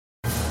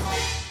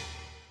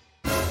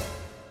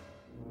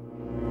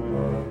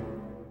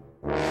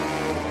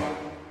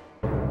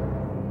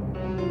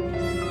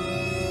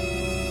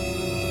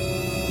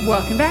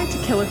Welcome back to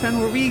Killer Fun,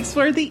 where we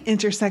explore the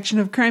intersection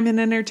of crime and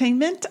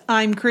entertainment.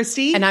 I'm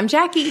Christy. And I'm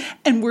Jackie.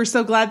 And we're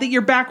so glad that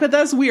you're back with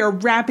us. We are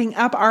wrapping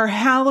up our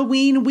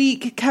Halloween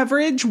week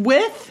coverage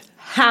with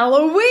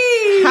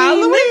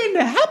Halloween!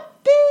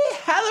 Happy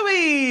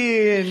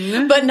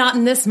Halloween! But not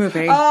in this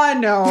movie.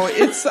 No,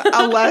 it's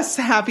a less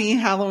happy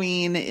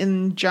Halloween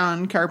in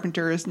John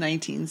Carpenter's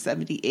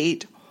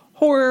 1978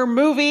 horror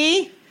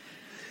movie.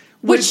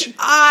 Which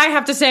I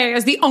have to say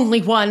is the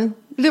only one.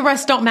 The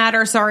rest don't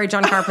matter. Sorry,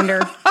 John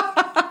Carpenter.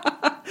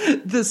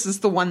 This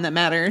is the one that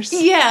matters.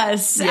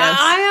 Yes.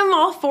 I am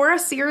all for a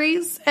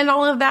series and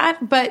all of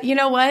that. But you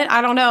know what?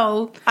 I don't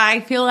know. I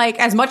feel like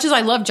as much as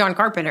I love John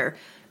Carpenter,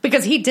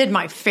 because he did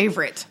my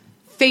favorite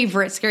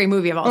scary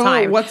movie of all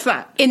time. What's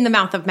that? In the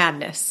Mouth of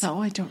Madness.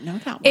 Oh, I don't know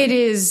that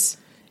one.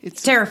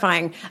 It's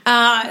terrifying.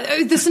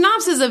 The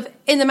synopsis of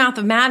In the Mouth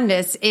of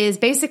Madness is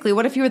basically,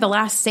 what if you were the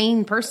last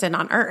sane person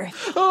on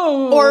Earth?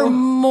 Oh. Or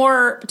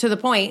more to the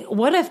point,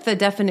 what if the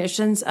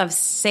definitions of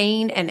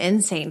sane and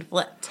insane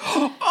flipped?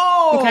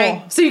 Oh.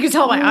 Okay, so you can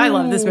tell why I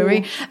love this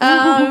movie.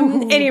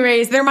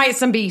 Anyways, there might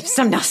be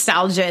some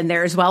nostalgia in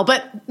there as well,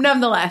 but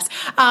nonetheless,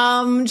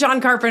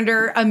 John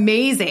Carpenter,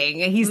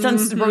 amazing. He's done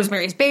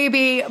Rosemary's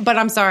Baby, but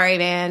I'm sorry,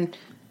 man.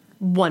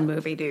 One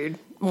movie, dude.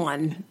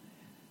 One.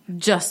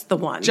 Just the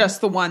one.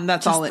 Just the one.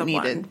 That's Just all it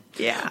needed. One.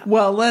 Yeah.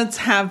 Well, let's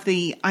have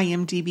the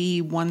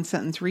IMDb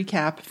one-sentence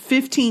recap.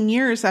 15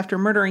 years after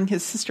murdering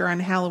his sister on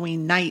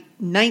Halloween night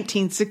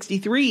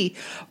 1963,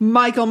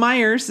 Michael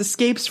Myers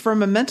escapes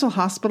from a mental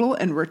hospital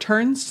and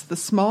returns to the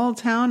small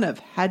town of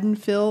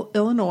Haddonfield,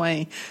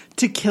 Illinois,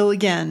 to kill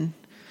again.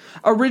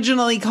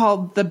 Originally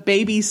called The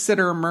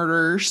Babysitter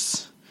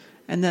Murders,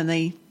 and then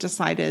they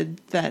decided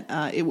that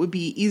it would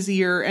be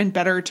easier and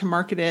better to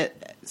market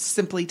it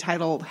simply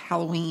titled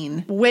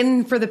Halloween.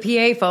 Win for the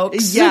PA,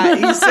 folks. Yeah,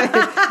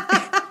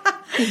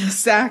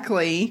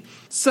 exactly.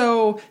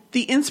 So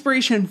the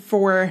inspiration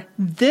for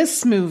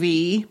this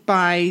movie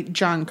by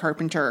John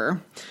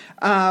Carpenter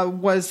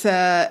was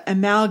an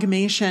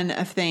amalgamation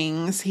of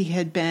things. He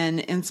had been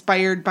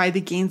inspired by the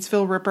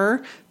Gainesville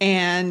Ripper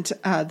and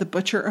the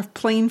Butcher of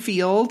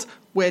Plainfield,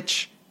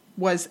 which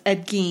was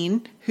Ed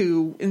Gein,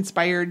 who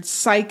inspired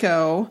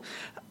Psycho,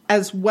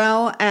 as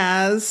well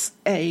as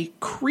a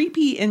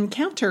creepy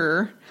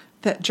encounter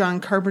that John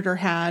Carpenter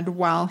had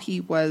while he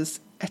was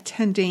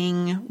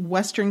attending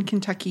Western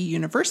Kentucky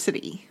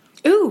University.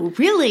 Ooh,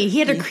 really? He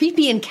had a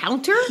creepy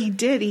encounter? He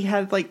did. He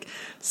had like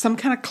some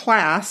kind of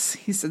class.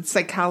 He said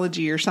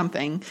psychology or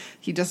something.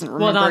 He doesn't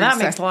remember. Well, no, that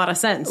makes a lot of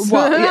sense.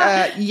 Well,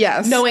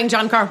 yes. Knowing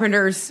John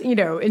Carpenter's,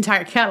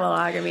 entire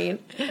catalog, I mean.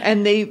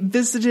 And they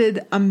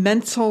visited a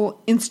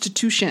mental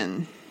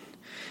institution.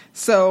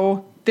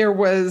 So there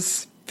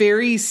was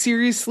very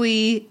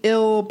seriously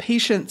ill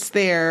patients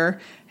there.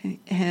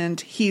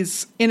 And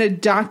he's in a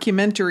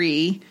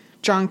documentary.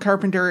 John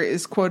Carpenter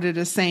is quoted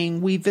as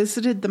saying, "We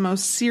visited the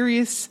most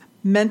serious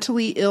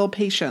mentally ill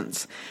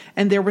patients.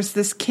 And there was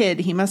this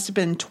kid, he must have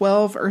been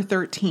 12 or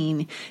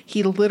 13.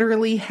 He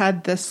literally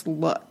had this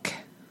look,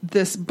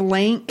 this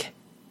blank,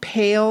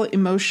 pale,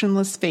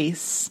 emotionless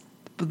face,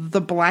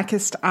 the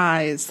blackest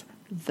eyes,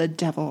 the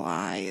devil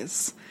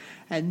eyes."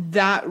 And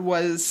that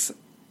was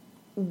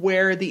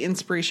where the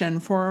inspiration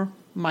for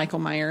Michael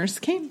Myers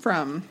came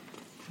from.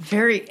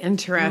 Very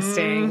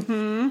interesting.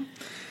 Mm-hmm.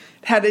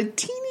 It had a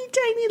teeny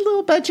tiny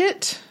little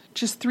budget,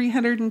 just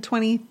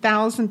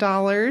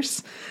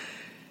 $320,000.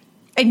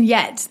 And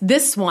yet,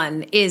 this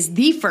one is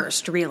the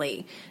first,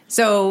 really.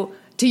 So,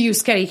 to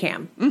use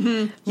Steadicam.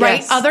 Mm-hmm.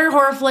 Right? Yes. Other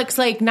horror flicks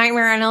like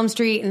Nightmare on Elm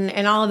Street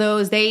and all of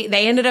those, they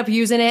ended up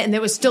using it, and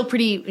it was still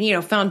pretty,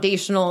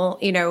 foundational,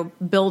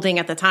 building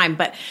at the time.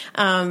 But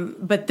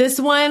this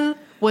one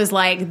was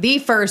like the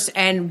first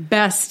and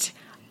best.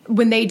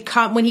 When he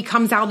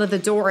comes out of the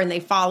door and they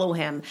follow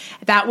him,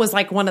 that was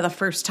like one of the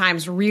first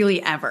times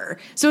really ever.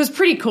 So it was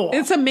pretty cool.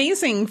 It's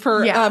amazing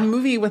for a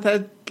movie with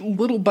a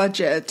little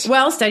budget.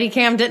 Well,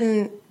 Steadicam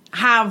didn't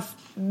have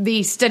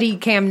the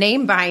Steadicam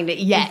name behind it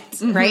yet,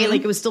 right?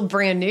 Like it was still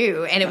brand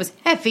new and it was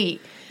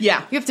heavy.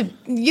 Yeah. You have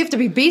to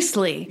be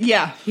beastly.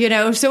 Yeah.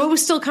 So it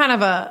was still kind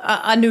of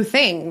a new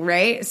thing,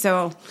 right?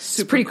 So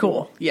it's pretty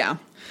cool. Yeah.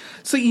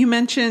 So you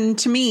mentioned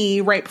to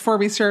me right before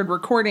we started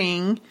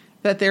recording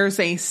that there's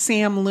a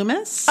Sam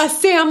Loomis. A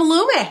Sam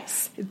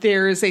Loomis.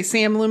 There's a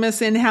Sam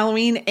Loomis in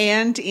Halloween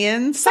and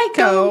in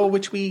Psycho,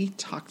 which we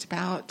talked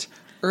about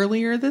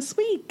earlier this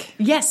week.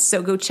 Yes,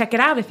 so go check it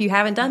out if you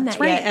haven't done that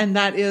yet. And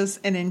that is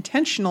an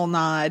intentional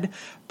nod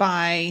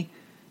by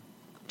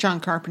John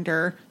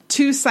Carpenter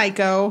to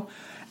Psycho.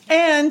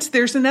 And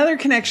there's another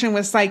connection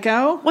with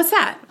Psycho. What's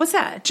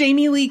that?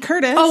 Jamie Lee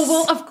Curtis.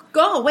 Oh,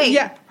 well, wait.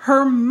 Yeah.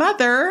 Her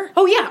mother.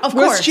 Oh, yeah, of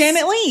course. Was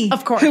Janet Leigh.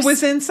 Of course. Who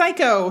was in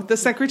Psycho, the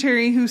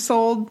secretary who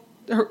stole.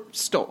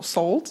 She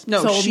stole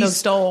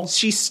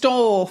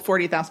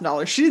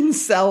 $40,000. She didn't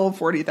sell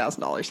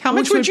 $40,000. How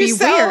much would you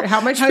sell? Weird.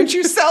 How much would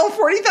you sell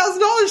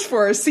 $40,000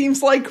 for?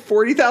 Seems like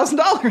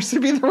 $40,000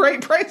 would be the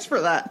right price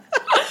for that.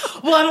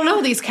 Well, I don't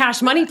know. These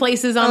cash money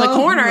places on the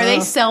corner, they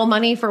sell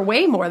money for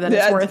way more than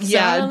it's worth.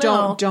 Yeah,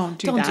 so don't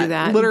do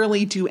that.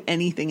 Literally do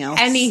anything else.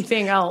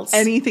 Anything else.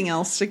 Anything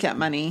else to get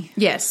money.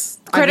 Yes.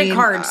 Credit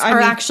cards are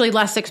actually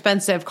less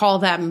expensive. Call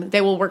them.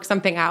 They will work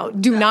something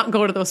out. Do not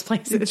go to those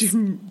places.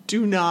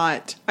 Do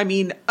not. I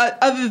mean,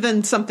 other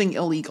than something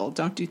illegal,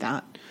 don't do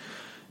that.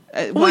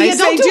 When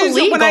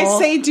I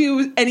say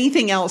do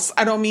anything else,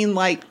 I don't mean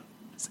like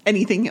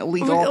anything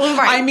illegal.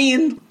 Right. I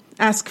mean,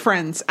 ask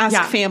friends,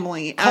 ask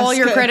family. Call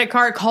your credit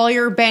card, call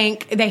your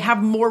bank. They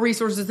have more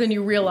resources than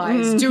you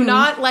realize. Mm-hmm. Do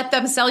not let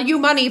them sell you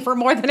money for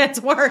more than it's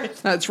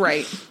worth. That's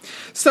right.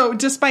 So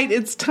despite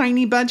its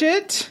tiny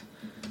budget,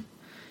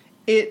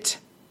 it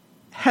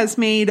has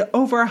made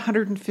over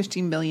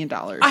 $150 million.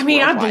 I mean,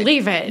 worldwide. I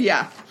believe it.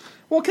 Yeah.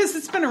 Well, because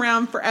it's been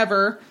around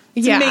forever.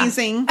 It's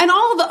amazing. And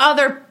all the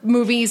other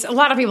movies, a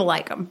lot of people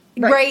like them.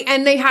 Right?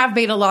 And they have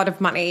made a lot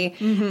of money.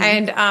 Mm-hmm.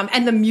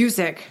 And the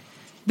music.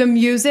 The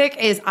music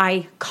is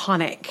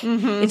iconic.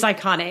 Mm-hmm. It's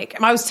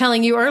iconic. I was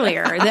telling you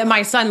earlier that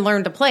my son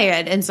learned to play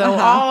it. And so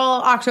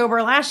all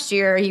October last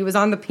year, he was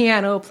on the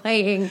piano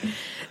playing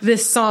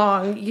this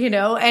song,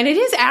 and it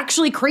is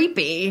actually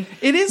creepy.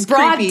 It is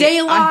broad creepy.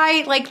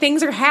 Daylight, like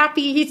things are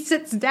happy. He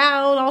sits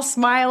down, all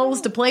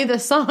smiles to play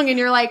this song, and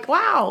you're like,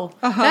 wow,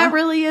 that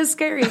really is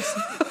scary.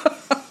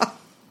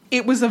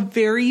 It was a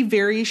very,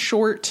 very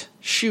short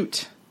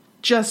shoot.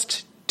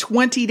 Just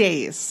 20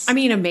 days. I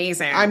mean,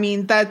 amazing. I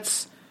mean,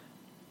 that's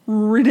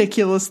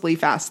ridiculously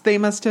fast. They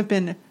must have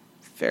been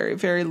very,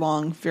 very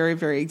long, very,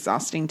 very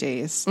exhausting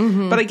days.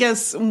 Mm-hmm. But I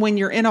guess when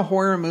you're in a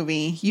horror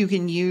movie, you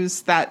can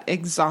use that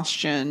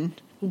exhaustion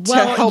to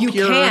help you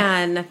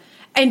can.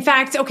 In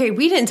fact, okay,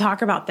 we didn't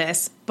talk about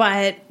this,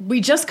 but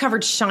we just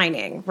covered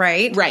Shining,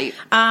 right? Right.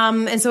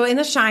 And so in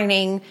The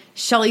Shining,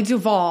 Shelley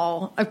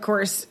Duvall, of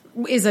course,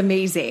 is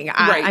amazing.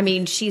 Right. I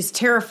mean, she's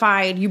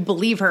terrified. You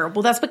believe her.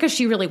 Well, that's because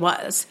she really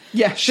was.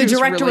 Yeah, the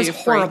director really was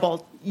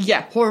horrible.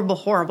 Yeah.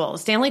 Horrible.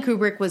 Stanley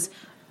Kubrick was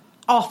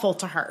awful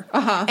to her.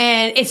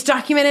 And it's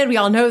documented. We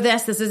all know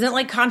this. This isn't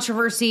like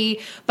controversy,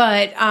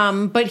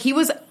 but he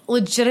was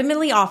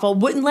legitimately awful.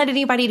 Wouldn't let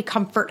anybody to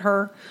comfort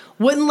her.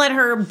 Wouldn't let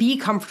her be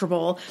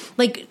comfortable.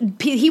 Like,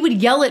 he would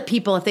yell at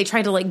people if they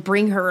tried to, like,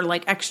 bring her,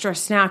 like, extra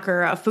snack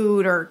or a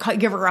food or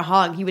give her a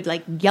hug. He would,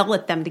 like, yell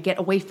at them to get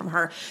away from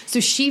her. So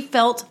she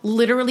felt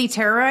literally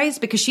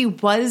terrorized because she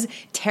was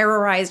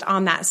terrorized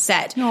on that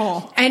set.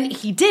 Oh. And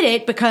he did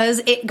it because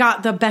it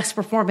got the best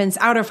performance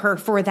out of her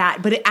for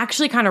that. But it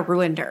actually kind of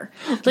ruined her.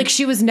 Like,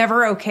 she was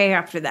never okay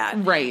after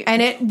that. Right.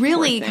 And it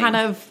really kind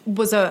of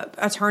was a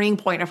turning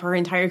point of her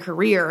entire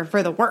career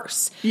for the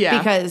worse. Yeah.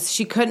 Because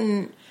she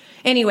couldn't.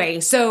 Anyway,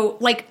 so,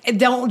 like,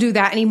 don't do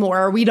that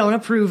anymore. We don't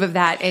approve of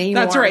that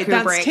anymore. That's right.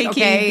 Kubrick, that's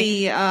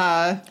taking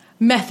the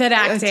method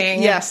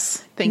acting.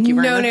 Yes. Thank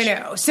you very much.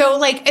 No. So,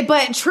 like,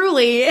 but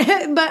truly,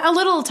 but a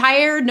little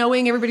tired,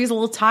 knowing everybody's a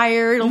little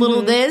tired, a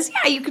little this.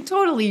 Yeah, you could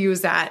totally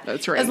use that.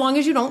 That's right. As long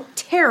as you don't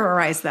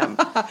terrorize them.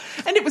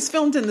 And it was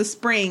filmed in the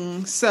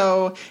spring,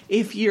 so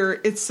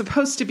it's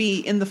supposed to be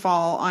in the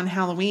fall on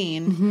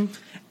Halloween,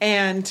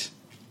 and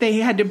they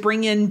had to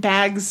bring in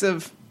bags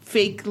of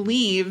fake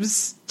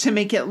leaves to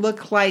make it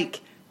look like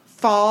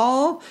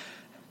fall,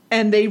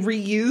 and they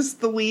reused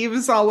the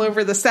leaves all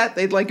over the set.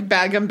 They'd like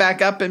bag them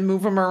back up and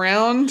move them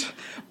around,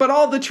 but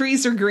all the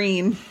trees are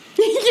green.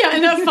 Yeah,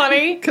 isn't that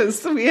funny?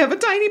 Because we have a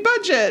tiny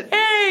budget.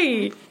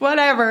 Hey,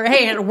 whatever.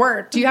 Hey, it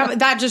worked.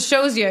 That just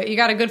shows you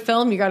got a good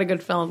film. You got a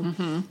good film.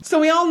 Mm-hmm. So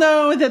we all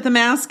know that the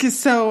mask is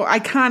so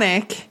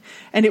iconic,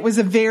 and it was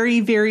a very,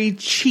 very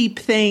cheap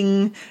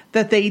thing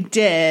that they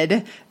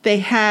did. They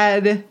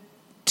had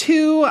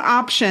two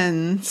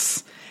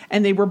options,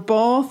 and they were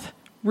both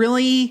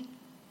really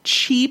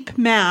cheap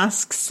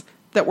masks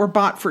that were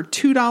bought for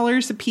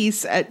 $2 a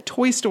piece at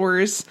toy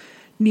stores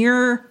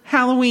near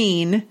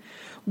Halloween.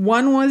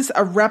 One was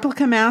a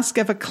replica mask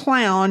of a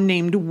clown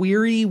named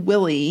Weary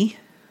Willie.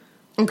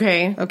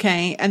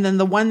 Okay. And then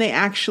the one they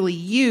actually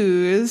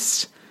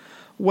used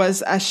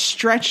was a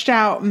stretched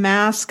out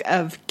mask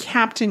of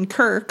Captain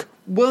Kirk,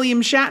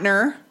 William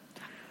Shatner.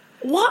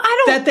 What?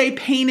 That they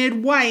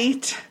painted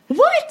white.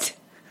 What?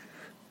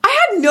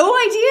 I had no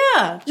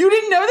idea. You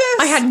didn't know this?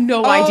 I had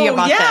no idea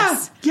about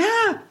this.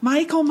 Yeah.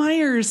 Michael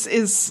Myers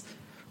is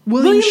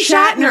William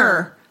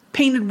Shatner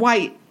painted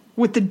white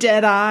with the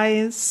dead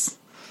eyes.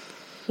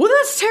 Well,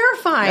 that's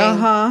terrifying.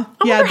 I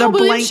wonder how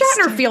William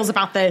Shatner feels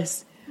about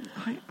this.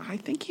 I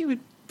think he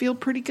would feel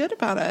pretty good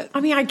about it.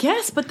 I mean, I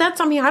guess, but I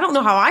don't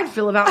know how I'd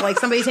feel about like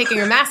somebody taking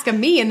a mask of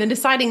me and then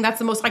deciding that's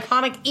the most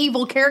iconic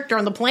evil character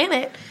on the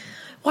planet.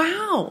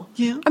 Wow.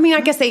 Yeah. I mean,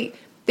 I guess they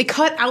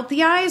cut out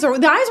the eyes, or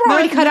the eyes were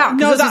already cut out.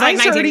 No, the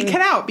eyes are already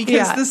cut out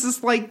because this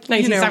is like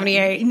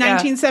 1978.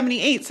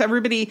 1978. So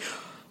everybody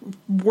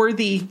wore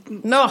the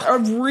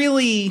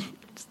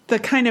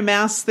kind of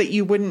masks that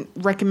you wouldn't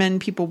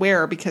recommend people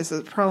wear because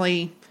it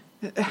probably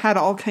had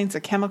all kinds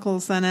of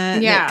chemicals in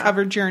it. Yeah. And it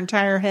covered your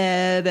entire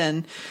head,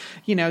 and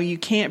you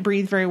can't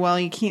breathe very well.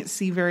 You can't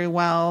see very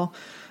well.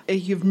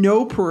 You have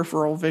no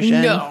peripheral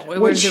vision. No,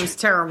 it was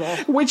terrible.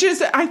 Which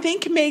is, I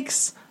think,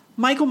 makes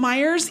Michael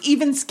Myers,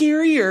 even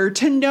scarier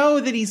to know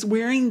that he's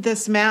wearing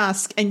this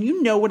mask, and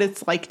you know what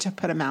it's like to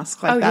put a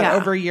mask like that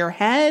over your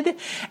head,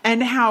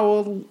 and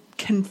how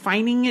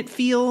confining it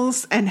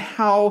feels, and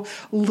how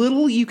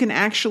little you can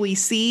actually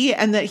see,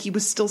 and that he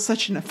was still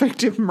such an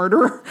effective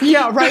murderer.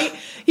 Yeah, right.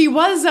 He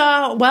was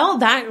well,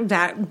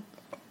 that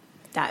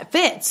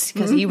fits,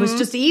 because he was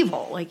just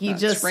evil. Like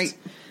That's right.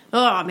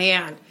 Oh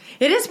man,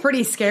 it is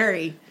pretty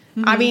scary.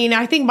 I mean,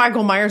 I think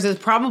Michael Myers is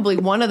probably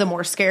one of the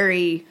more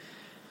scary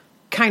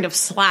kind of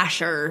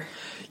slasher.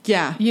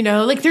 Yeah. You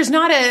know, like there's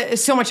not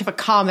so much of a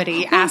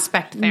comedy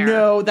aspect there.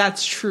 No,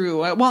 that's true.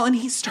 Well, and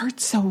he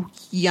starts so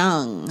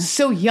young.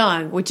 So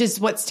young, which is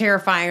what's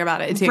terrifying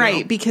about it too.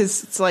 Right,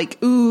 because it's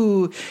like,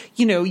 ooh,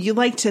 you know, you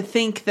like to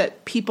think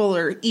that people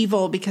are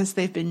evil because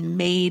they've been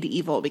made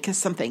evil, because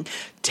something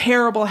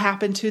terrible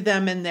happened to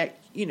them, and that,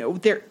 you know,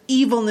 their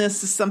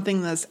evilness is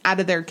something that's out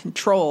of their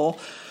control.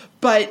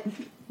 But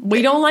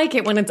we don't like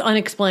it when it's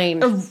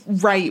unexplained.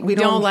 Right. We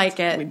don't like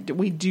it.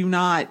 We do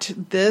not.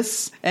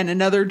 This and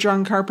another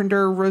John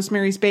Carpenter,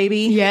 Rosemary's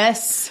Baby.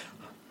 Yes.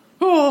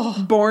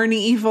 Oh, Born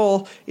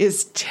Evil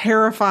is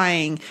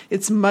terrifying.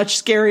 It's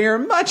much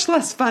scarier, much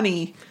less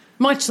funny.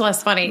 Much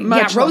less funny. Much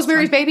yeah, less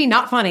Rosemary's funny. Baby,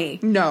 not funny.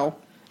 No.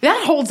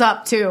 That holds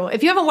up too.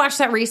 If you haven't watched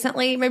that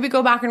recently, maybe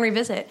go back and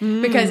revisit,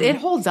 because it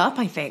holds up,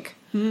 I think.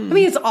 I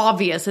mean, it's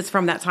obvious it's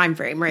from that time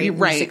frame, right?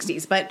 Right. In the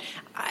 60s, but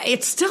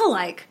it's still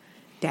like,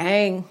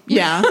 dang.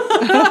 Yeah.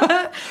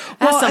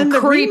 That's some and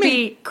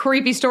the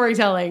creepy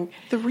storytelling.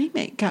 The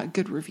remake got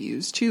good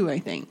reviews too, I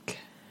think.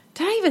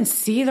 Did I even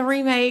see the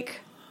remake?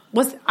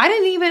 I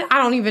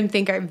don't even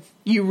think I've.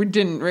 You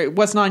didn't, it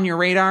wasn't on your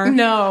radar?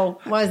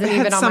 No, wasn't It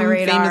had even on my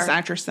radar. some famous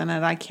actress in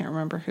it. I can't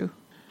remember who.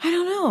 I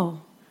don't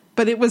know.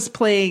 But it was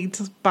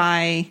plagued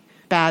by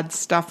bad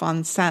stuff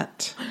on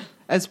set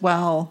as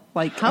well.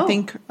 Like, I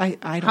think, I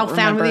don't remember. How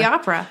Phantom of the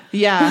Opera.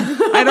 Yeah.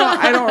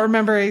 I don't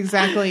remember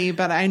exactly,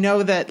 but I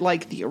know that,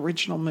 like, the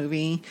original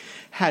movie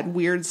had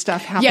weird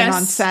stuff happen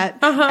on set.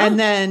 And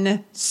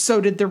then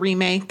so did the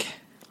remake.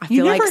 I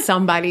feel like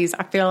somebody's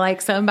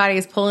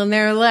pulling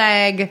their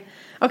leg.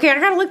 Okay, I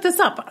gotta look this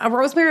up.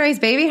 Rosemary's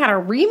Baby had a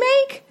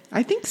remake?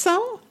 I think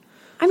so.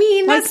 I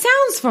mean, Like, that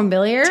sounds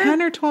familiar. 10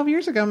 or 12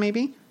 years ago,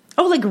 maybe.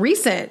 Oh, like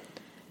recent.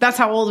 That's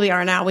how old we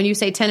are now. When you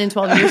say 10 and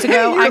 12 years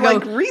ago, I go,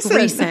 like,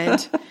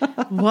 recent.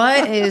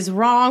 What is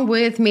wrong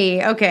with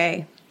me?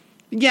 Okay.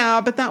 Yeah,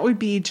 but that would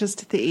be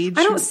just at the age.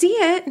 I don't see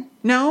it.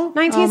 No?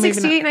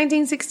 1968,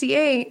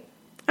 1968.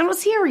 I don't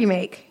see a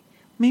remake.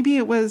 Maybe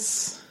it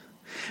was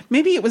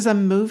a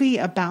movie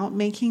about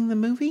making the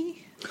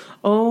movie.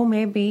 Oh,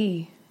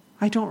 maybe.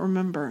 I don't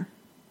remember.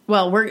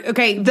 Well,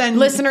 then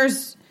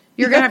listeners,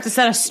 you're going to have to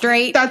set us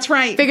straight. That's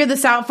right. Figure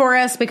this out for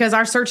us, because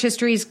our search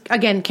histories,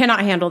 again,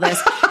 cannot handle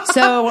this.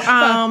 So,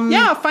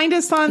 find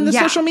us on the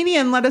social media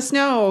and let us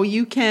know.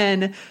 You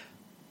can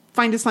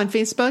find us on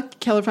Facebook,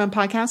 Killer Fun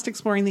Podcast,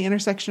 exploring the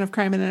intersection of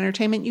crime and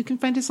entertainment. You can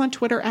find us on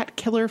Twitter at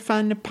Killer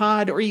Fun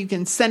Pod, or you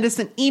can send us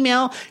an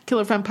email,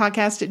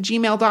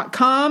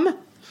 killerfunpodcast@gmail.com.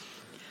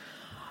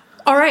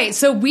 All right.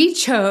 So we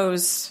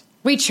chose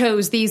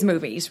these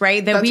movies,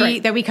 right?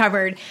 That we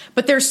covered,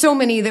 but there's so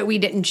many that we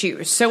didn't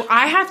choose. So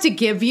I have to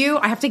give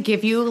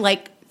you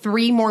like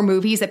 3 more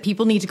movies that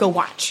people need to go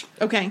watch.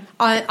 Okay.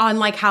 On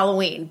like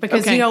Halloween,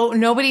 because you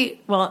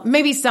know,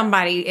 maybe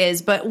somebody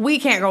is, but we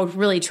can't go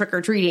really trick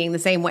or treating the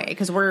same way,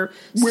 because we're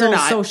still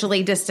not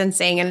socially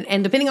distancing,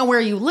 and depending on where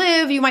you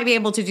live, you might be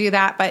able to do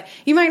that, but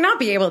you might not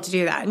be able to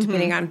do that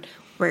depending on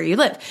where you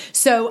live.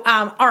 So,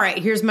 all right,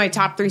 here's my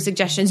top 3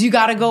 suggestions. You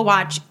got to go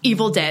watch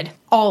Evil Dead.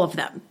 All of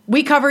them.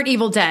 We covered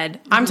Evil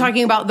Dead. I'm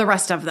talking about the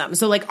rest of them.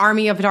 So like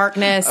Army of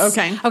Darkness.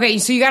 Okay,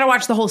 so you got to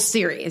watch the whole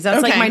series.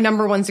 That's like my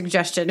number 1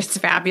 suggestion. It's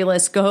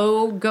fabulous.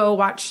 Go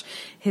watch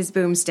his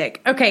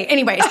boomstick. Okay,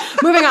 anyways,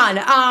 moving on.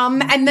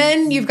 And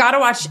then you've got to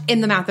watch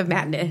In the Mouth of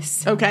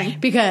Madness. Okay.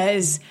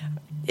 Because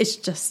it's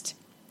just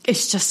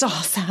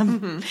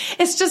awesome.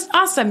 It's just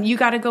awesome. You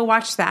got to go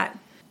watch that.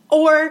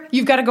 Or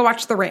you've got to go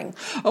watch The Ring.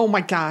 Oh my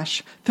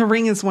gosh. The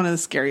Ring is one of the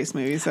scariest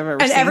movies I've ever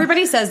seen. And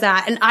everybody says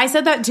that. And I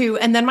said that too.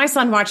 And then my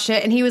son watched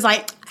it and he was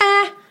like,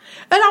 eh. And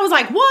I was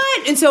like,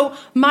 what? And so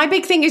my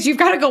big thing is you've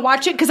got to go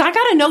watch it, because I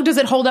got to know, does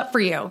it hold up for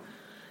you?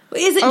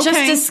 Is it just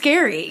as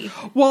scary?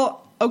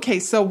 Well, okay.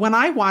 So when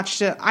I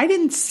watched it, I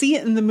didn't see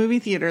it in the movie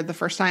theater the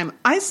first time.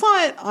 I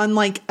saw it on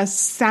like a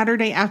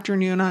Saturday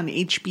afternoon on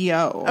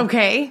HBO.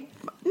 Okay.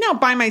 No,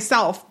 by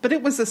myself, but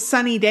it was a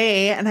sunny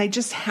day, and I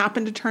just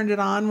happened to turn it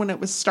on when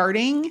it was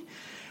starting,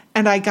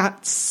 and I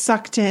got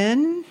sucked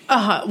in.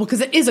 Well,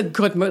 because it is a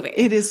good movie.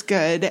 It is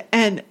good,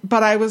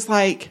 but I was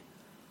like,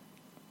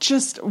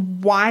 just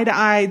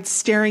wide-eyed,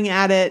 staring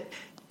at it,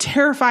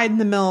 terrified in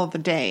the middle of the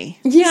day.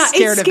 Yeah,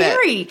 scared it's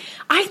scary. Of it.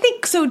 I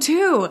think so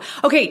too.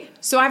 Okay,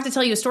 so I have to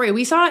tell you a story.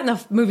 We saw it in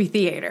the movie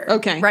theater.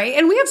 Okay. Right?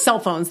 And we have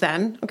cell phones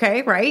then.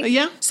 Okay, right?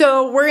 Yeah.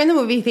 So we're in the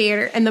movie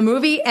theater and the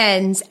movie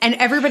ends and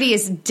everybody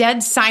is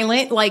dead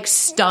silent, like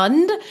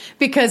stunned,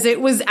 because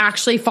it was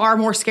actually far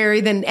more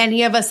scary than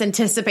any of us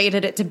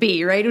anticipated it to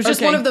be, right? It was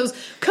just one of those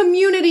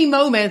community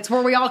moments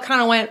where we all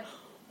kind of went,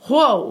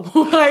 whoa.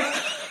 Like,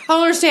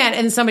 don't understand.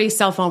 And somebody's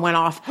cell phone went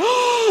off.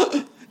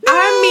 I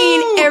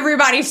mean,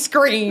 everybody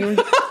screamed.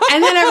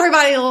 And then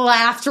everybody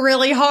laughed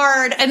really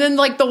hard. And then,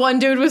 like, the one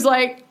dude was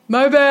like,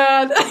 my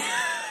bad.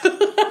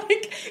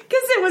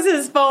 Because it was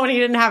his phone. He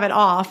didn't have it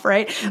off,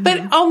 right? Mm-hmm.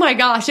 But, oh my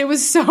gosh, it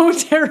was so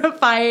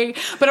terrifying.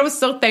 But I was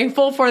so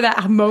thankful for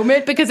that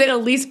moment because it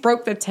at least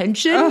broke the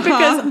tension.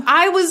 Because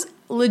I was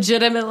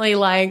legitimately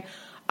like,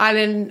 I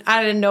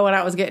didn't know what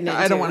I was getting into.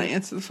 I don't want to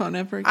answer the phone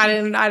ever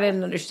again. I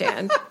didn't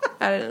understand.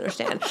 But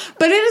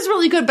it is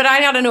really good. But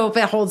I got to know if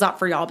it holds up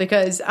for y'all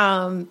because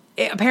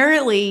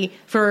apparently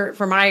for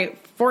my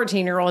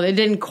 14-year-old, it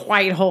didn't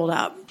quite hold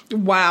up.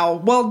 Wow.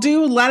 Well,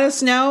 do let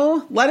us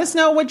know. Let us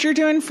know what you're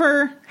doing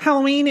for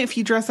Halloween. If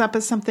you dress up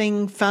as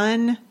something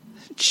fun,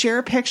 share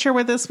a picture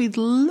with us. We'd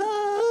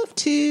love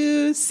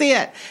to see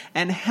it.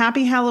 And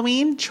happy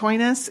Halloween. Join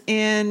us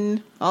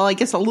in, well, I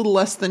guess a little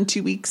less than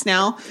 2 weeks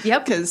now.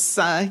 Yep. Because,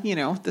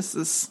 this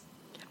is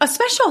a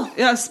special.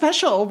 A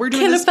special. We're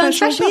doing a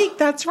special week.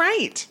 That's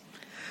right.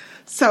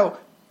 So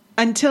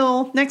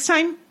until next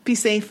time, be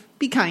safe,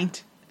 be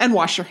kind, and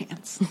wash your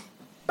hands.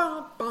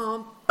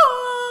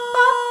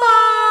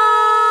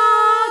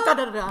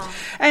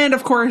 And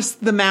of course,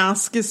 the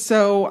mask is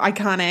so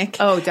iconic.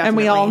 Oh, definitely. And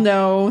we all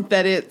know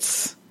that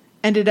it's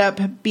ended up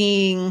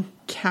being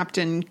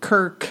Captain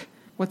Kirk.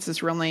 What's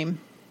his real name?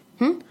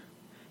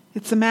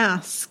 It's a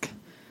mask.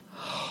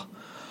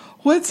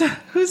 Who's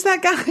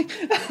that guy?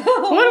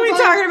 What are we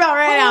talking about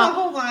right now?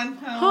 Hold on.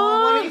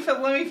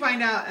 Let me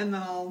find out, and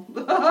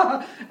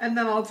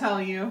then I'll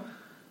tell you.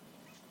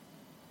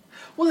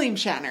 William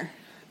Shatner.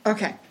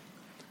 Okay.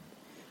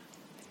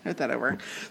 Heard that over.